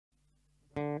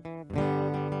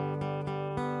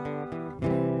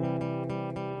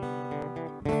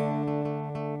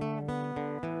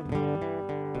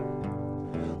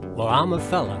Well, I'm a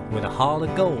fella with a heart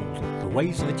of gold, the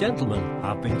ways of a gentleman,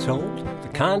 I've been told, the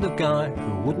kind of guy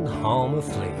who wouldn't harm a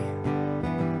flea.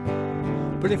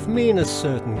 But if me and a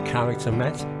certain character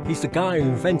met, he's the guy who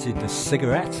invented the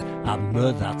cigarette. I'd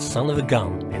murder that son of a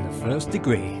gun in the first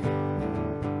degree.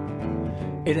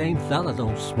 It ain't that I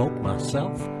don't smoke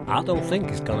myself, I don't think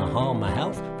it's gonna harm my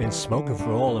health. Been smoking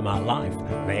for all of my life,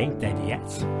 they ain't dead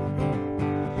yet.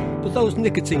 But those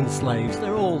nicotine slaves,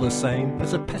 they're all the same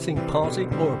as a petting party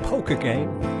or a poker game.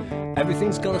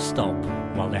 Everything's gotta stop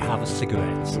while they have a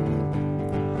cigarette.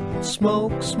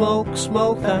 Smoke, smoke,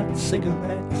 smoke that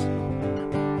cigarette.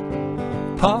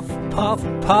 Puff, puff,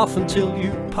 puff until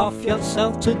you puff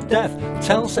yourself to death.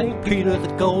 Tell St. Peter at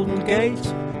the Golden Gate,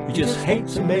 you just hate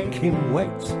to make him wait,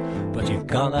 but you've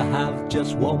gotta have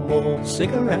just one more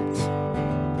cigarette.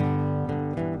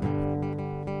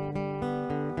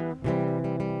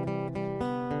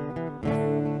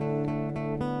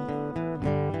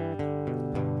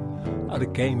 At a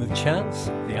game of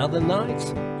chance the other night,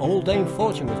 old Dame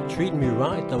Fortune was treating me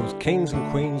right. Those kings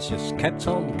and queens just kept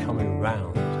on coming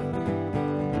round.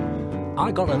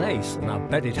 I got an ace and I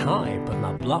bet it high, but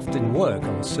my bluff didn't work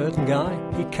on a certain guy.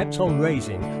 He kept on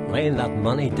raising, laying that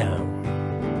money down.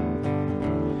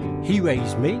 He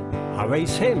raised me, I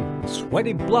raised him.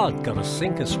 Sweaty blood, gotta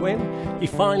sink or swim. He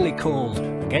finally called,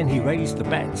 again he raised the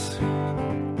bets.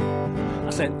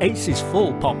 I said, ace is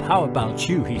full, Pop, how about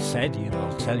you? He said,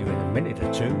 I'll tell you in a minute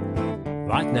or two.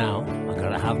 Right now, I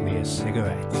gotta have me a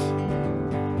cigarette.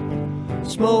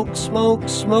 Smoke, smoke,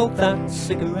 smoke that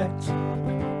cigarette.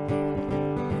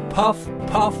 Puff,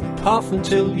 puff, puff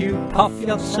until you puff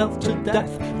yourself to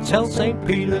death. Tell St.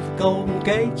 Peter at the Golden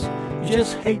Gate, you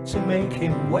just hate to make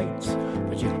him wait,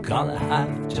 but you gotta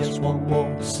have just one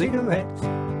more cigarette.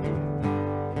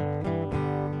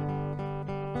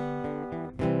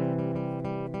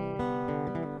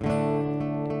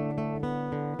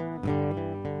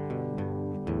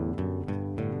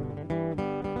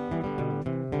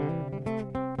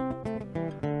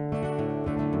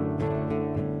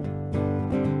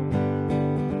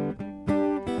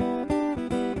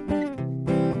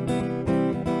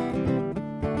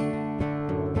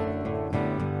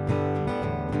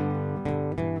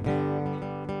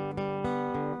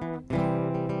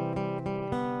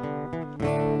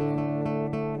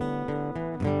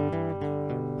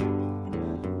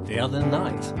 The other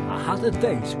night, I had a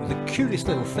date with the cutest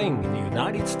little thing in the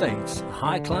United States, a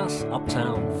high-class,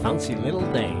 uptown, fancy little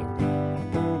dame.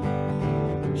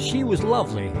 She was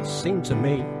lovely, it seemed to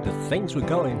me that things were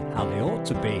going how they ought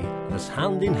to be, as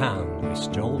hand in hand we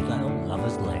strolled down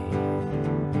Lover's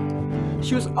Lane.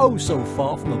 She was oh so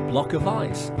far from a block of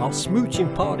ice, our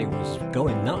smooching party was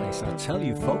going nice. I tell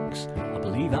you folks, I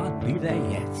believe I'd be there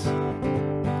yet.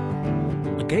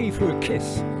 I gave her a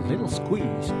kiss, a little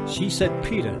squeeze. She said,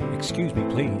 Peter, excuse me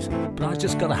please, but I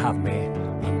just gotta have me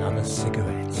another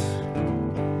cigarette.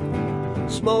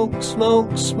 Smoke,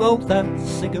 smoke, smoke that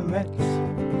cigarette.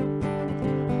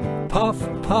 Puff,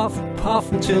 puff,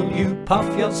 puff until you puff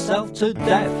yourself to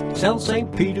death. Tell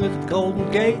St. Peter at the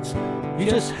Golden Gate, you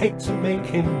just hate to make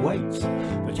him wait,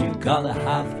 but you gotta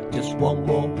have just one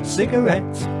more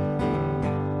cigarette.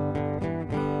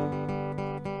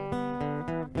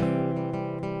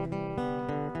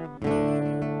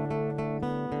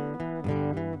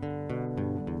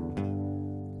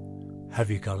 Have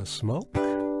you got a smoke?